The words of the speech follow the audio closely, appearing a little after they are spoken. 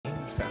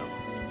sound.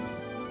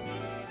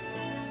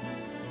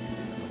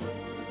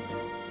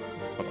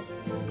 Hold on.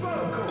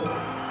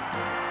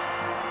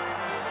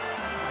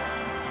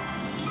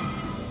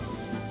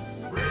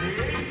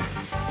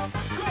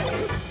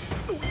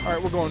 All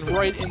right, we're going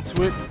right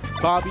into it.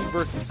 Bobby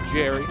versus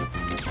Jerry.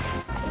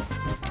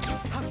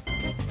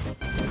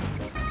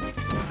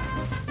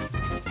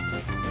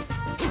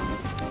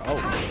 Oh,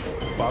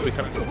 Bobby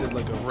kind of just did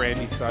like a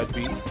Randy side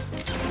beat.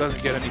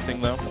 Doesn't get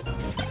anything though.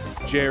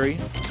 Jerry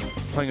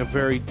playing a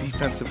very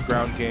defensive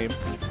ground game.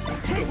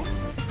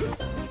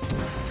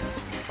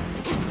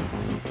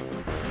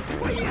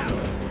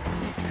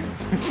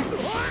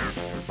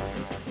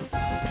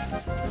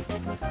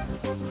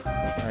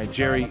 All right,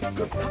 Jerry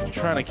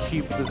trying to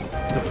keep this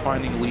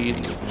defining lead,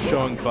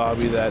 showing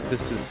Bobby that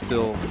this is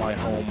still my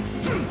home.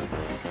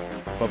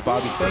 But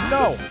Bobby's saying,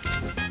 no,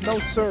 no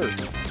sir.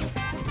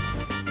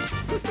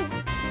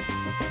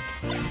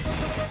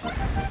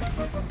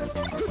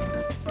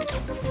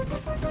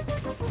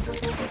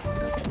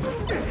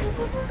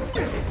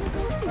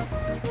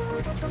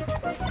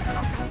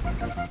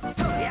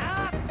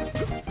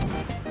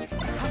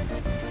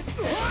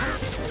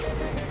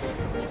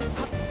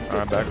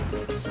 I'm back.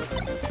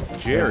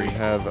 Jerry. We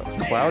have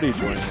Cloudy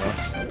joining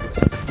us.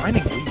 It's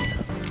defining lead.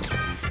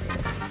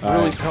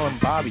 Really telling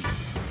Bobby,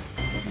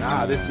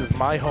 nah, this is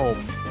my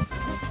home.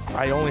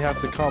 I only have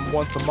to come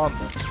once a month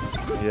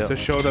to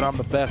show that I'm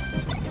the best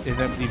in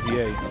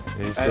MDVA.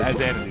 At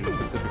Xanadu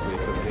specifically,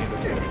 because Xanadu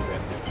doesn't do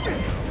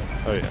Xanadu.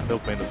 Oh yeah,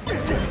 Milkman doesn't do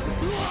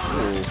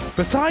anything.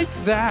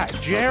 Besides that,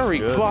 Jerry,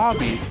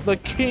 Bobby, the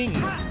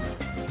kings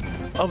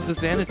of the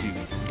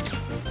Xanadus.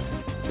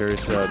 Jerry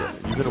said,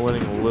 you've been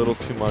winning a little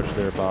too much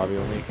there, Bobby.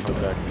 Let me come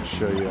back and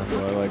show you.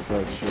 Oh, I like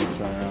that shoots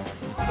right now.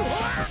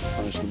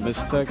 Punish the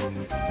mistech.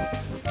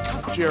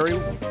 Jerry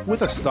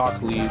with a stock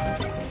lead.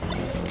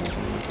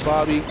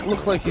 Bobby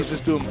looked like he's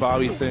just doing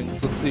Bobby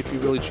things. Let's see if he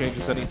really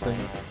changes anything.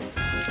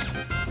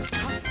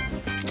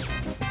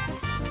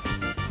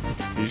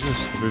 He's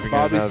just moving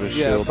out of his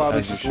shield.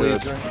 Bobby's just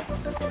lasering.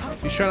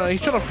 He's trying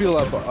to feel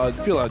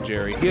out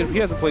Jerry. He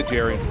hasn't played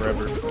Jerry in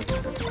forever.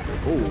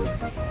 Ooh.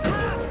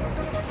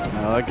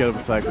 No, that get-up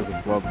attack was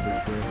a flub for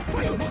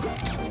sure.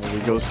 He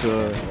goes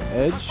to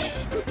edge.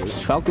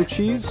 Falco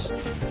cheese.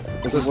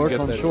 Doesn't work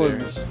on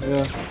shorts.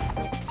 Yeah.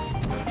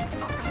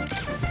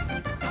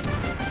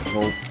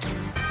 Nope.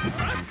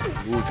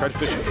 Ooh, tried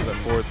fishing for that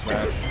forward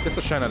smash. Gets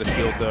a shine out of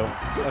shield though.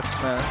 F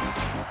smash.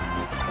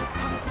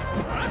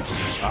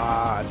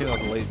 Ah, I think that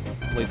was a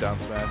late down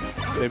smash.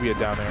 Maybe a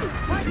down air.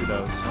 Who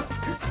knows?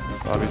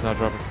 Bobby's not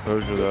dropping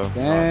composure though.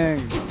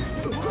 Dang.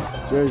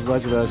 Jerry's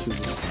ledge dashes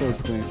are so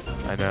clean.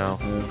 I know.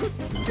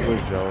 Yeah. I'm so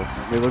jealous.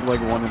 They look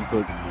like one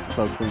input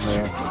so clean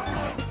there.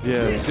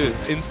 Yeah, dude,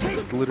 it's instant.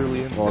 It's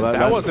literally instant. Well,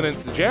 that wasn't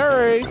instant.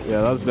 Jerry!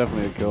 Yeah, that was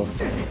definitely a kill.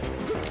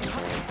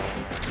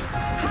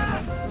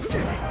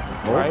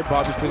 All right,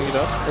 Bobby's cleaning it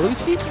up. At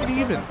least keeping it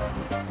even.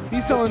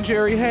 He's telling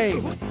Jerry,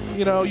 hey,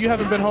 you know, you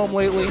haven't been home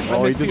lately.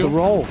 I miss he did you. the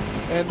roll.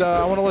 And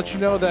I want to let you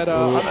know that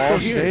I'm still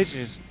here.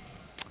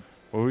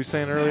 What were we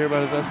saying earlier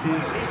about his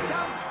SDs?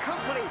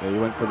 Yeah, he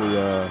went for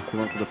the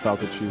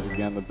Falco cheese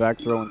again. The back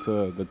throw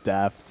into the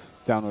daft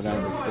downward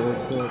angle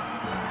forward tilt.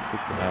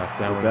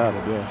 Downward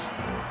daft, yeah.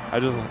 I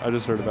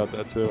just heard about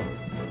that too.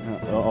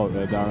 Yeah.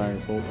 The downward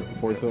angle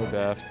forward tilt.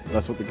 Daft.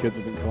 That's what the kids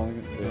have been calling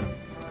it. Yeah.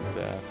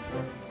 Daft.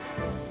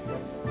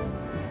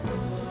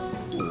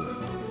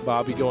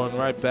 Bobby going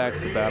right back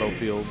to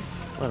Battlefield.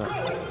 Why not?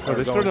 Oh,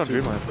 they started on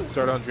Dreamland.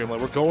 Started on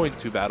Dreamland. We're going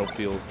to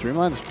Battlefield.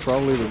 Dreamland's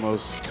probably the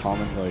most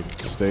common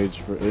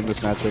stage in this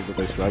matchup that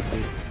they strike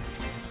to.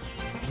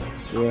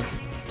 Yeah.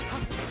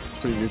 It's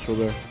pretty neutral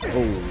there.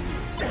 Oh.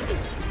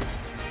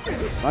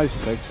 Nice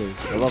tech chase.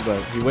 I love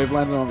that. He wave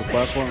landed on the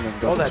platform and then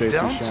got the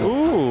chase.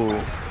 Ooh.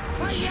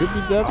 Should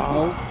be dead.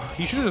 No.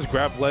 He should have just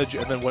grabbed ledge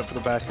and then went for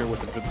the back air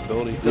with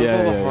invincibility. He does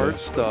all the hard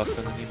stuff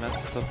and then he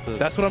messes up the...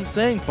 That's what I'm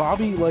saying.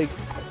 Bobby,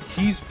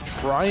 he's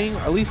trying,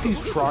 at least he's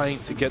trying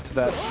to get to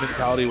that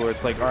mentality where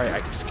it's like, all right, I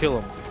can just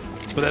kill him.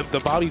 But then the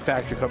Bobby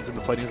factor comes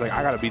into play and he's like,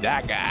 I gotta be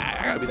that guy.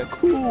 I gotta be that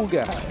cool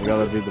guy.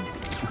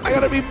 I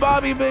gotta be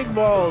Bobby Big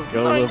Balls.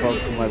 Gotta live up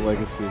to my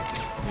legacy,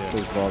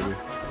 says Bobby.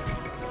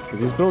 Because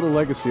he's built a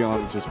legacy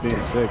on just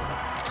being sick.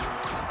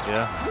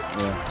 Yeah.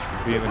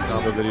 Being the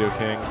combo video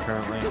king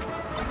currently.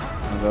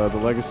 And the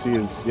legacy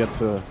is yet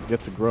to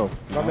grow.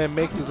 My man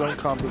makes his own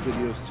combo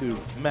videos too.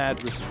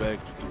 Mad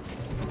respect.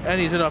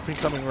 And he's an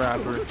up-and-coming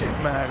rapper.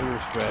 Mad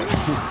respect.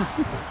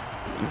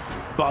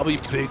 Bobby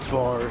Big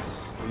Bars.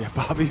 Yeah,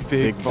 Bobby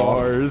Big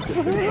Bars. Is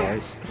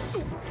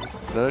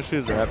that actually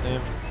his rap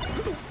name?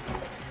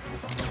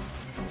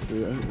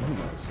 Yeah, who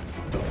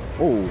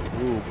knows?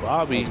 Ooh,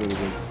 Bobby.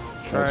 Really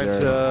trying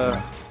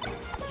to...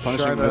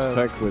 Punishing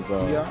mistech with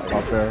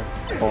up air,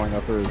 falling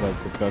upper is the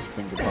best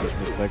thing to punish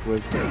mistech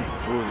with.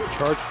 Ooh,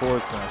 charge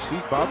forward smash. See,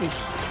 Bobby's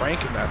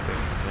cranking that thing.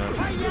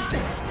 Yeah.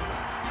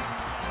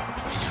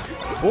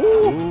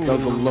 Ooh, that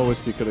was the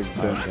lowest he could have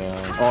been.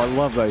 Oh, I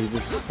love that. He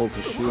just holds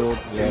the shield.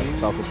 Yeah,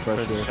 Falco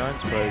pressure. Shine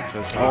spike.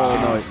 Oh,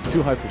 no, it's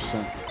too high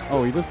percent.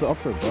 Oh, he does the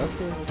up air back there?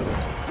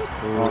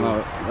 Oh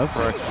no, that's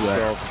corrects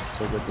himself.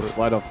 Still the gets it.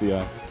 slide off the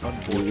eye.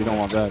 You don't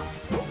want that.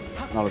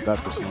 Not at that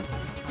percent.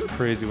 It's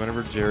crazy.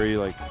 Whenever Jerry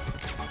like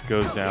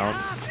goes down,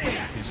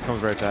 he just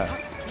comes right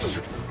back.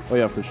 Oh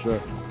yeah, for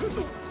sure.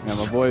 Yeah,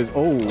 my boys.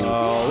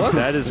 Oh,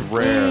 that is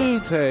rare. We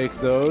take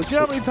those. Do you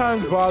know how many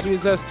times Bobby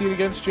has SD'd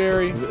against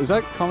Jerry? Is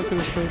that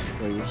commentator's curse?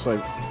 Like, just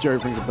like Jerry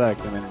brings it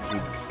back and then he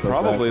does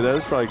Probably that. That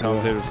is probably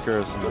commentator's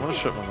curse. I'm gonna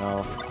shut my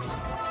mouth.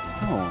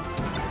 Don't.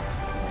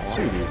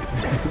 Sweetie.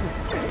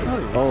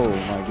 Oh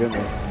my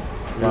goodness.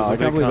 Wow, I a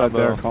can't believe combo. that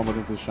Derek comboed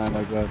into shine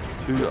like that.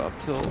 2 up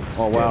tilts.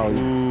 Oh wow,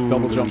 he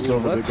double jumps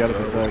over the let's get up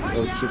go. attack. That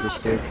was super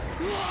sick.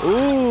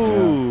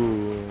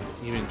 Ooh.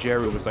 Even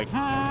Jerry was like,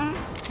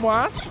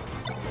 what?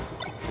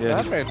 Yeah,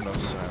 That made no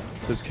sense.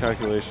 his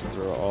calculations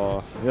are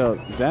off. Yeah,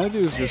 Xanadu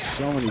is just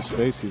so many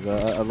spaces.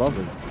 I love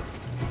it.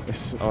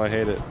 Oh, I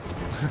hate it.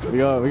 we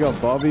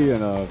got Bobby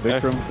and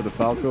Vikram for the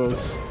Falcos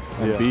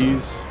and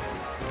Bees.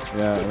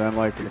 Yeah, and then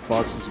like for the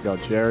Foxes we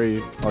got Jerry,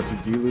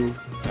 R2D.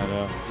 I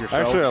know. Yourself?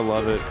 Actually, I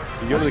love it.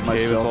 You go to the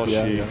cave, it's all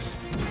yeah, Sheiks.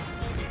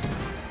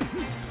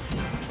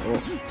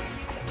 Oh.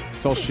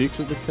 It's all Sheiks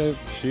at the cave?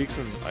 Sheiks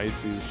and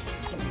Ices.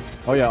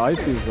 Oh yeah,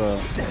 Icy's I'm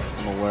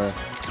aware.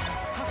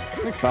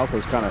 I think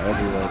Falco's kind of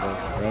everywhere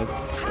though, right?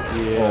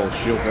 Yeah.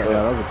 Oh, shield. Yeah,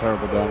 that was a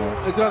terrible down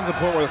air. It's gotten to the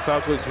point where the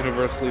Falco is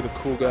universally the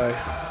cool guy.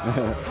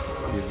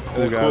 He's a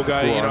The cool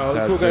guy, you know,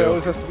 the cool guy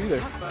always has to be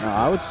there.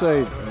 I would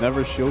say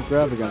never shield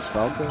grab against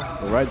Falco,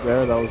 but right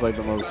there, that was like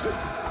the most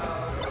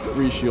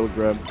free shield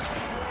grab.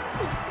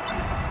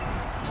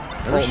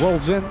 Oh,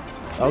 rolls in.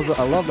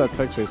 I love that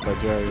tech chase by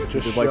Jerry.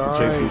 Just Did like the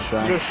JC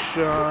shine. Just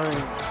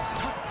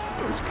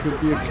shines. This could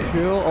be a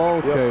kill. Oh,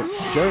 okay.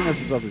 Yep. Jerry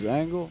messes up his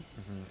angle.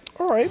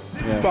 All right,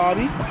 Yeah.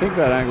 Bobby. I think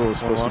that angle was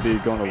supposed to be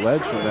going to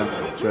ledge, and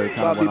then Jerry kind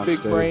of Bobby went on Big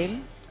stage.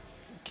 Brain.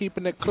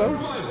 Keeping it close.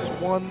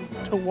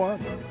 1-1.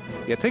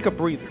 Yeah, take a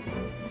breather.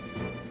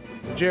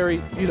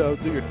 Jerry, you know,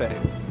 do your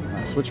thing.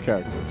 Switch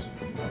characters.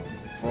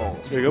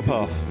 False. Here you go,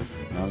 Puff.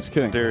 No, I'm just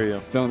kidding. Dare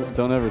you. Don't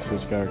ever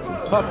switch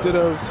characters. Puff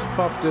dittos.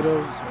 Puff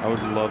dittos. I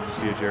would love to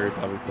see a Jerry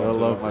Bobby But I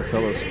love my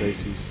fellow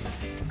Spaceys.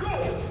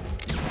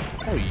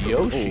 Oh,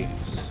 Yoshi's.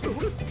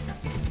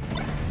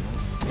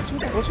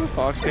 What's with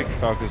Fox taking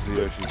Falcons to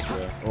Yoshi's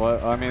today?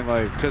 Well, I mean,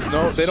 like, Because this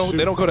no, is they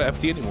don't go to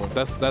FT anymore.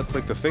 That's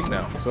like the thing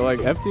now. So like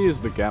FD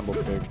is the gamble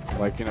pick.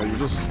 Like, you know, you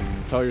just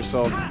tell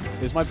yourself,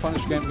 is my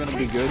punish game gonna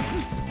be good?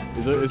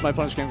 Is my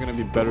punish game gonna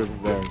be better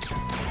than theirs?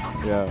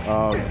 Yeah.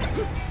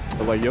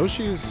 But like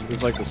Yoshi's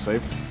is like the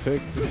safe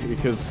pick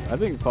because I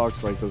think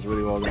Fox like does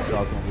really well against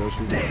Falcon and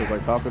Yoshi's because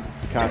like Falcon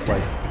can't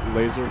like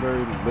laser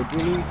very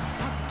liberally.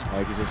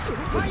 Like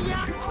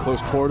it's close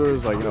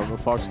quarters. Like, you know,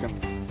 Fox can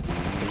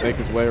make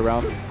his way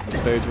around the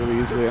stage really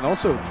easily. And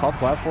also top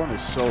platform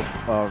is so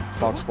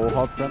Fox full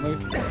hop friendly.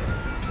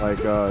 Like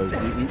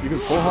you can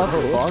full hop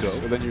for Fox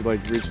and then you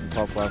like reach the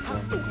top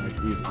platform like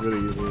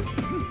really easily.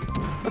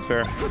 That's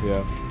fair.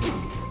 Yeah.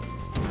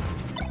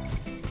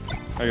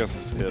 I guess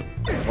it's a hit.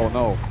 Oh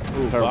no.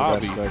 Ooh, Terrible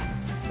Bobby. dash attack.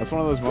 That's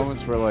one of those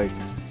moments where like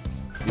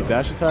you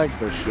dash attack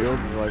their shield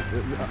and you're like,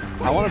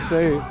 I want to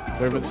say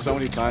there have been so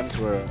many times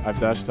where I've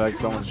dash attacked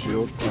someone's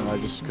shield and I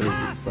just could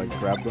have like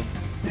grabbed them.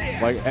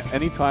 Like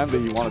any time that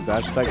you want to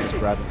dash attack, just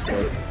grab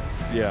instead.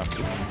 Yeah,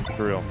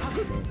 for real.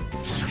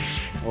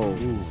 Oh,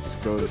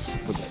 just goes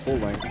with the full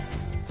length.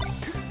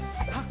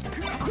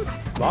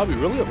 Bobby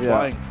really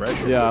applying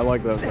pressure. Yeah, I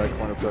like that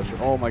corner pressure.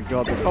 Oh my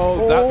god.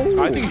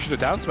 I think you should have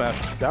down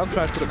smashed. Down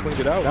smash could have cleaned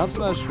it out. Down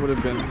smash would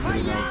have been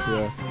pretty nice,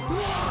 yeah.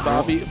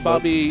 Bobby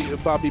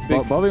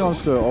Big. Bobby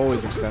wants to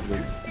always extend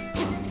it.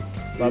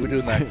 Bobby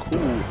doing that cool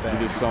You thing.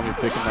 just saw me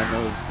picking my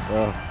nose.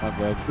 Oh, my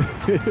bad.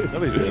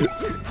 Nobody did.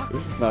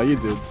 No, you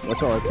did.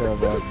 That's all I care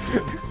about.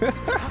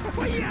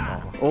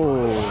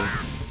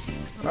 Oh.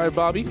 All right,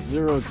 Bobby.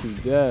 0 to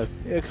death.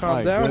 Yeah, calm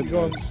My down.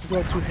 goodness.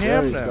 You're going too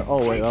ham Jerry's now.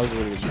 oh, wait, that was a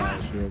really good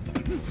challenge shield.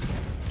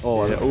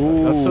 Oh,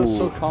 Yeah. that's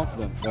so Ooh.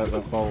 confident,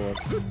 that follow-up.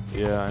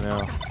 Yeah, I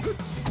know.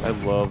 I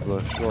love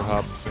the short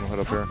hop single head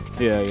up here.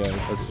 Yeah.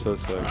 That's so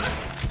sick.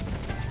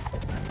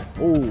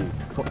 Oh,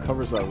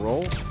 covers that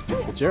roll.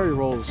 But Jerry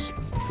rolls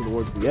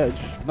towards the edge.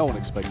 No one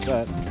expects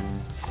that.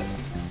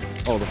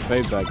 Oh, the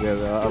fade back. Yeah,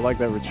 I like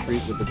that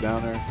retreat with the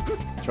downer.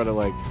 Try to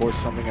like force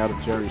something out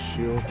of Jerry's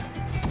shield.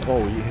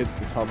 Oh, he hits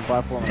the top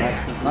platform on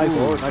accident. Nice,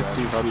 nice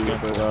CC. But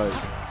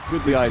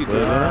good DI.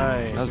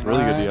 Nice. That was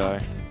really good DI.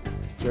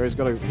 Jerry's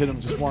got to hit him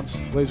just once,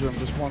 laser him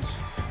just once.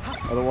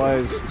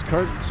 Otherwise, it's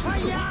curtains.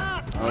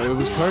 Oh, it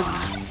was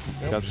curtains.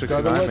 He's got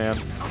 69, man.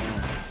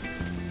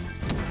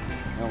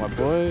 Oh, my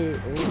boy.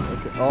 Oh,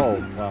 okay. Oh,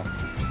 wow.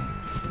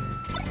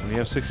 When you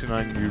have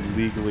 69, you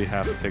legally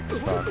have to take the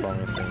stock while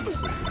maintaining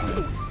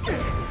 69.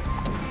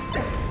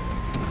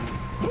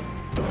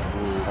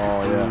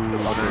 Oh,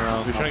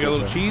 yeah. We're trying to get a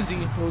little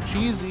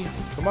cheesy.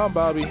 Come on,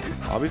 Bobby.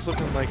 Bobby's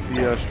looking like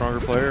the stronger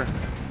player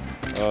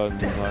in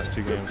the last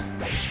 2 games.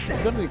 He's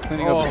definitely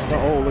cleaning up his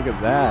stuff. Oh, look at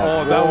that.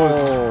 Oh, that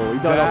was... He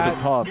died off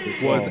the top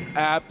as well. Was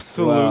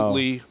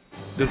absolutely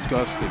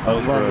disgusting. I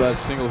love that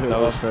single hit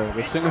up air.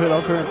 The single hit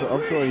up air into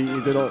up tilt,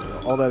 he did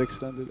all that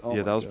extended. Oh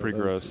yeah, that was pretty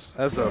gross.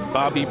 That's a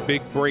Bobby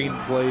big brain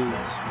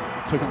plays.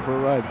 Took him for a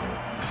ride.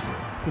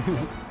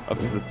 Up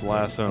to the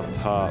last on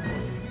top.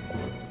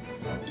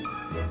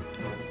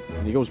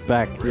 And he goes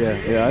back.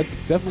 Yeah, I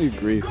definitely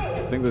agree.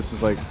 I think this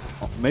is like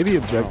maybe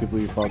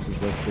objectively Fox's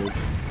best stage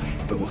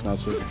in this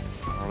matchup.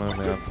 I don't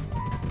know, man.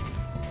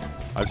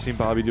 I've seen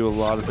Bobby do a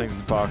lot of things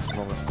to Fox's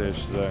on the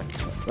stage today.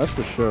 That's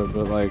for sure,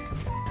 but like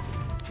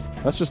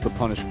that's just the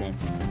punish game.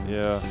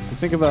 Yeah. You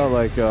think about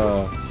like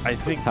I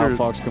think how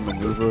Fox can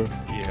maneuver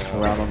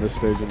around on this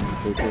stage in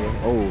particular.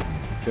 Oh,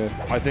 okay.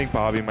 I think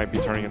Bobby might be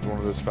turning into one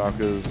of those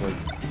Falcos,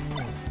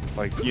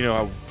 like you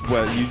know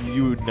how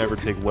you would never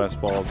take West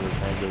balls or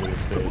mango to the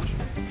stage.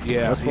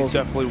 Yeah, he's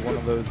definitely one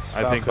of those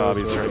Falcos. I think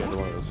Bobby's turning into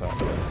one of those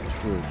Falcos.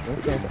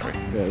 Okay. Sorry.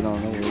 Yeah, no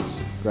worries.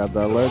 Grab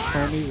that ledge,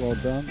 homie. Well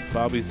done.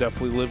 Bobby's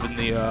definitely living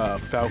the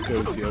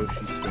Falco's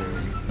Yoshi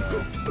story.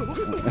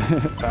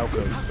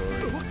 Falco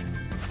story.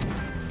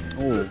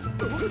 Oh,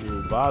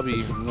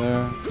 Bobby.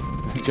 There.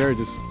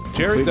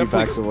 Jerry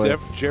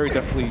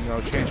definitely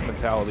changed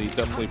mentality.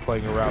 Definitely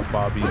playing around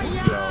Bobby's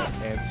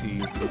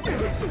anti.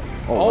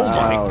 Oh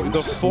wow. My!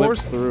 The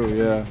force through.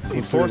 Yeah.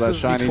 He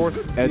forces that shiny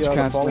edge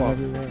canceling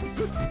everywhere.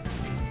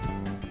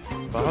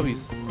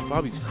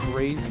 Bobby's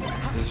crazy.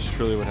 This is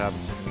truly what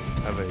happens when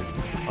you have a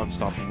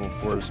unstoppable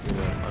force with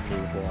an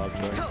unmovable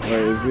object. Wait,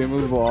 is the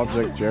immovable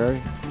object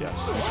Jerry?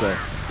 Yes. Okay,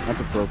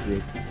 that's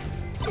appropriate.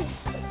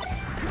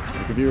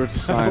 Like if you were to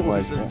sign that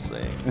was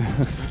insane.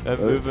 That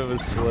movement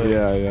was slick.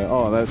 Yeah.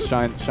 Oh, that's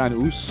shine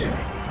oos.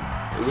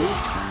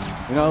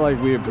 You know,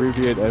 like we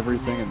abbreviate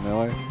everything in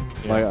Melee.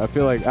 Yeah. Like I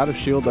feel like out of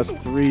shield, that's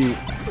 3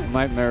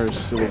 nightmarish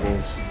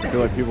syllables. I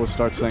feel like people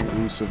start saying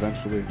oos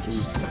eventually.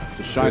 Just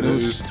shine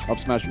oos, up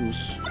smash oos.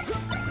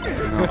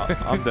 You know?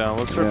 I'm down.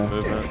 Let's start the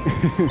movement.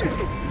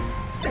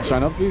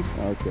 Shine up beat?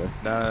 Okay.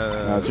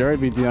 Nah. Jerry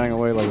be DIing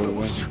away like a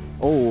win.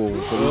 Oh,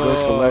 but he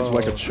goes to ledge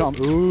like a chump.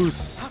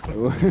 Oos.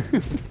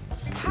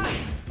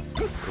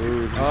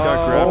 Ooh, just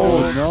got grabbed.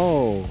 Oh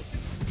no!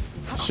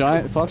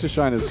 Fox's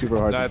shine is super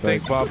hard to I take.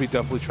 think Bobby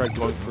definitely tried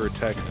going for a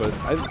tech, but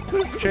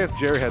there's a chance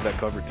Jerry had that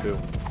covered too.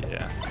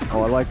 Yeah.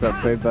 Oh, I like that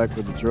fade back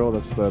with the drill.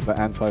 That's the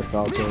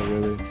anti-Falco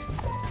really.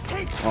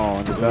 Oh,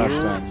 and the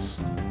dash dance.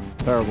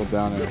 Terrible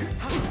down air.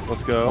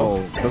 Let's go.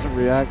 Oh, doesn't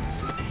react.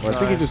 Well, I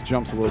think he just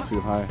jumps a little too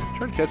high.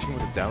 Tried catching him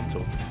with a down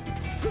tilt.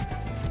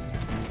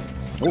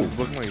 Oh, this is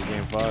looking like a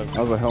game 5.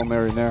 That was a Hail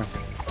Mary there.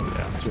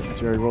 Yeah.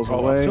 Jerry rolls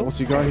away. What's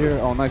he got here?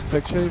 Oh, nice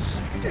tech chase.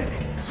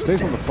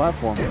 Stays on the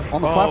platform.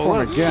 On the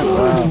platform again.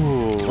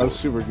 Wow. That was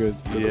super good.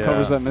 Yeah.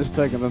 Covers that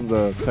mistech and then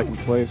the tech in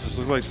place. Just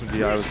looked like some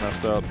DI was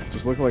messed up.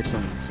 Just looked like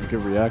some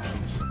good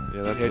reactions.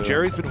 Yeah, that's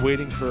Jerry's been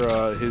waiting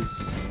for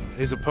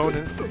his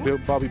opponent,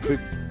 Bobby Big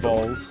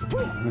Balls, to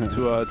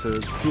do a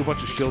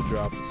bunch of shield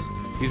drops.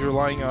 He's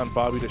relying on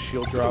Bobby to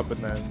shield drop,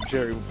 and then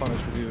Jerry will punish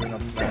with either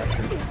not smash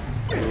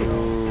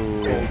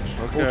or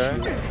okay.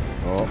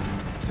 Oh.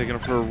 Taking him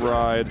for a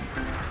ride.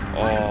 Oh,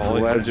 all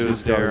he had to do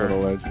is dare.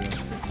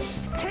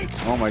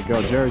 Oh my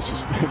god, Jerry's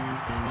just...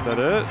 Is that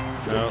it?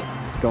 No.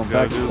 Going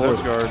back and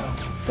forth.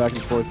 Back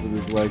and forth with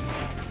his legs.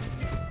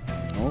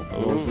 Oh,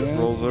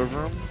 rolls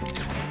over him.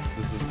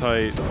 This is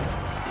tight.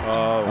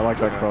 Oh, I like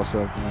that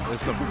cross-up. Yeah.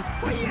 There's some...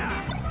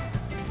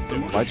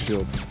 Light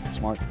shield.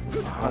 Smart.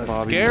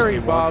 Scary,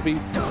 Bobby.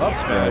 Up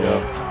smash.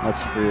 Yeah.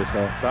 That's free as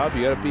hell. Bobby,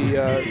 you gotta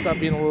be, stop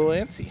being a little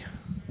antsy.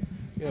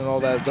 You know, all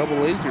that double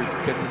lasers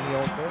getting you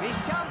all there.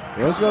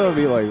 You always gotta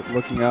be like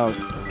looking out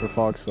for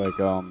Fox, like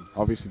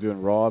obviously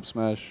doing raw up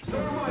smash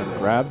and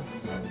grab.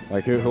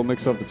 Like he'll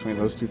mix up between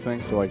those two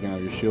things, so like, you know,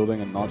 you're shielding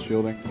and not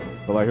shielding.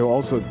 But like he'll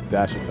also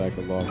dash attack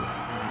a lot.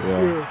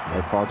 Yeah.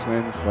 Like Fox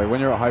mains, like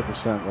when you're at high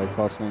percent, like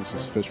Fox mains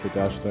just fish for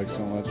dash attack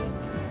so much.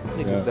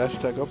 Dash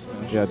attack up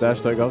smash. Yeah, dash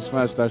attack up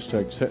smash, dash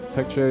attack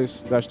tech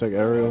chase, dash attack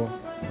aerial,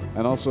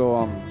 and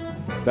also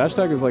dash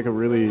attack is like a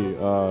really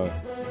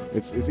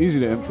it's easy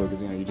to input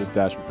because, you know, you just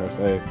dash and press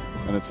A,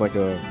 and it's like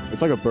a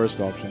burst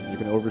option. You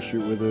can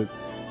overshoot with it,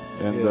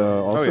 and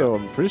also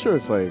I'm pretty sure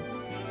it's like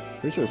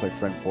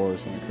frame 4 or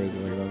something crazy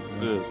like that.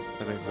 It is.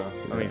 I think so.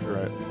 Yeah. I think you're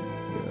right.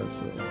 Yeah.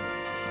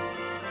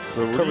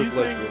 So what do you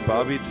think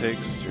Bobby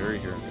takes Jerry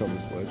here?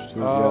 Covers ledge too.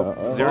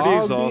 He's already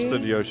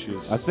exhausted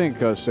Yoshi's. I think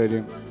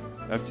stadium.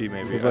 FD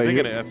maybe. Like I'm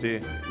thinking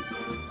FD.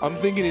 I'm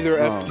thinking either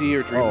FD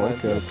or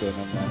Dreamland. Oh, okay,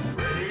 never mind.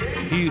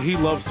 He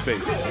loves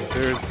space.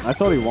 I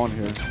thought he won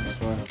here. That's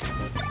why.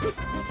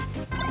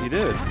 He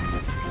did.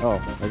 Oh,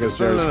 I guess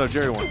Jerry. No,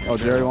 Jerry won. Oh,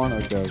 Jerry won?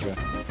 Okay.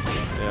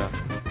 Yeah.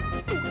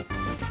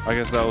 I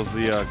guess that was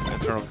the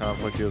internal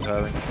conflict he was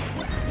having.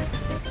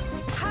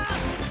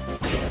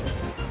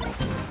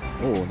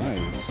 Oh, nice.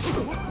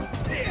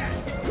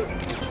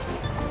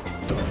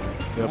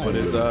 Yeah, but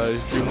is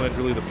Dreamland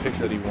really the pick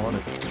that he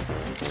wanted?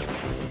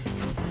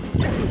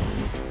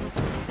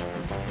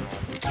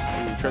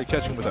 Try to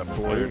catch him with that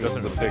 4. It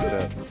doesn't the pick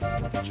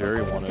that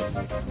Jerry wanted.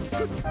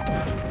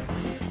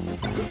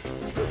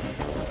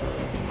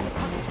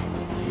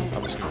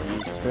 I'm just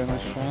confused. Very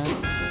nice shot.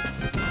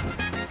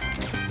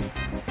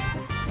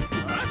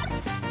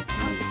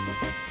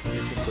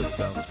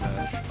 down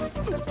smash.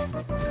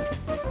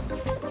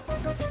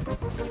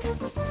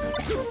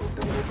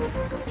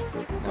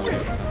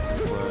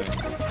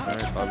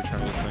 Alright, Bobby trying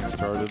to get something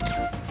started.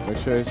 Quick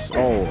chase.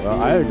 Oh,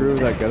 I agree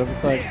with that get up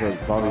attack,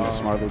 but Bobby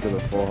smartly did a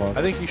full hop.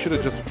 I think he should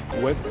have just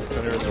went to the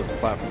center of the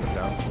platform and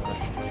down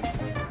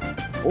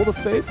smashed. Or the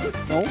fade?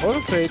 No. Or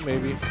the fade,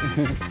 maybe.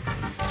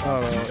 I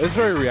don't know. It's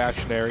very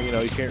reactionary, you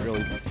know. You can't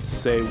really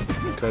say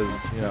because,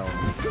 you know,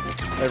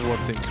 everyone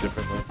thinks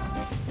differently.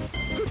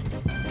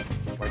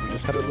 Like, we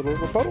just had a little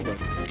rebuttal then.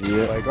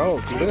 Yeah. Like,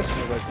 oh, do this.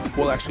 And we're like,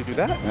 we'll actually do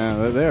that.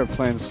 Yeah, they are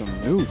playing some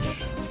nooch.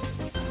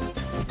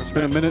 It's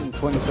been a minute and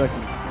 20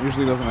 seconds.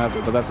 Usually doesn't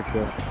happen, but that's a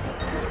kill.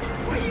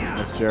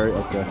 That's Jerry.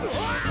 Okay.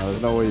 No,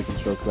 there's no way you can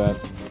choke that.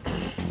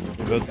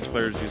 Both these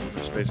players using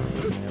their space to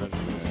their advantage.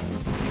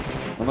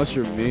 Unless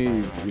you're me,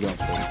 you don't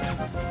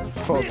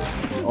choke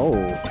that. Oh.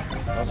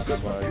 That's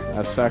just swag.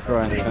 As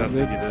Sakurai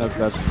intended,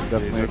 that's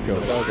definitely a kill.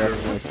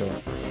 Definitely a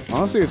kill.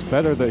 Honestly, it's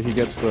better that he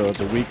gets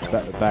the weak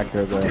back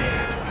air there.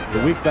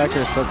 The weak back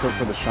air sets up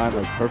for the shine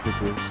like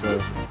perfectly.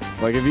 So,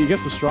 like if he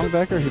gets the strong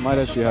back air, he might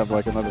actually have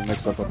like another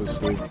mix up his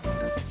sleeve.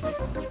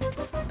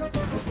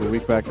 Just the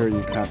weak back air,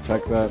 you can't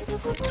tech that.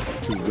 It's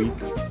too weak.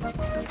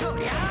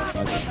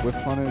 Nice whiff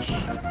punish.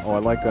 Oh, I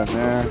like that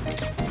nair.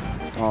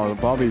 Oh,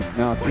 Bobby,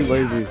 no, too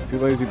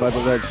lazy by the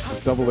ledge.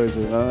 Just double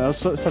laser. That was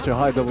such a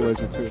high double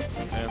laser too.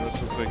 And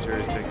this looks like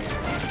Jerry's taking.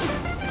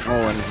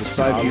 Oh, and he just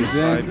side B's in.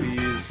 Side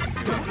B's. He's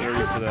getting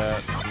 30 for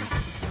that.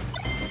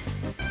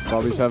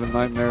 Bobby's having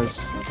nightmares.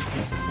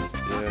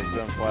 Yeah, he's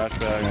having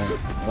flashbacks.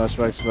 Yeah.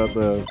 Flashbacks about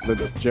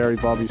the Jerry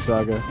Bobby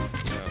saga. Yeah.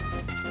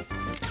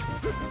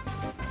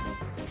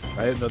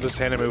 I didn't know this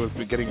anime would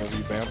be getting a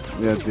revamp.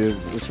 Yeah,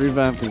 dude. This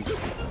revamp is...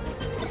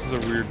 This is a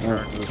weird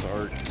turn to this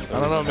arc. I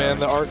don't know, man.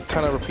 The arc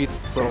kind of repeats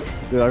itself.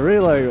 Dude, I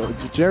really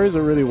like... Jerry's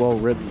a really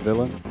well-written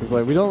villain. Because,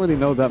 like, we don't really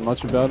know that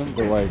much about him,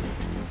 but, like,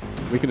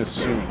 we can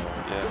assume.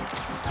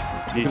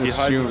 Yeah. He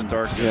hides in the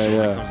darkness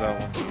when he comes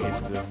out when he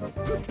needs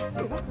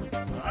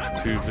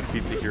to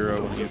defeat the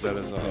hero when he's at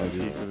his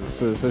peak.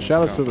 So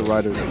shout-outs to the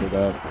writers for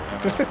that.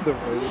 The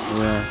writers.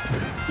 Yeah.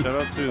 Shout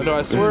out to... No,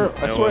 I swear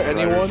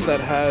anyone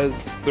that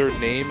has their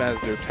name as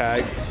their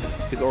tag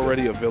is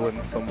already a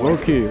villain somewhere.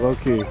 Low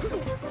key.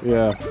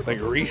 Yeah.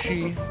 Like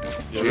Rishi,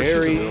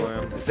 Jerry,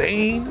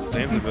 Zane.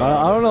 Zane's a villain.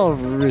 I don't know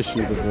if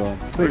Rishi's a villain.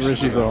 I think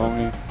Rishi's a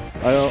homie.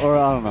 I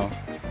don't know.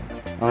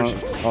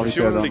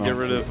 Obviously, I don't know. To get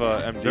rid of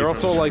MD. They're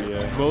also like,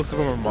 most of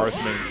them are Marth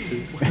mains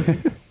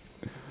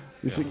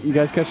too. You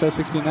guys catch that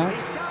 69?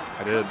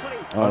 I did.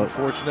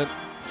 Unfortunate.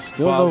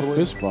 Still no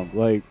fist bump.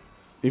 Like,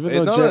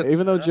 even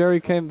though Jerry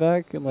came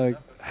back and like.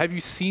 Have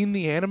you seen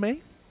the anime?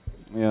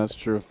 Yeah, that's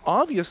true.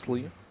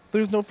 Obviously,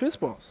 there's no fist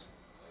bumps.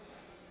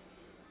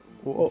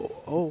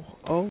 Oh.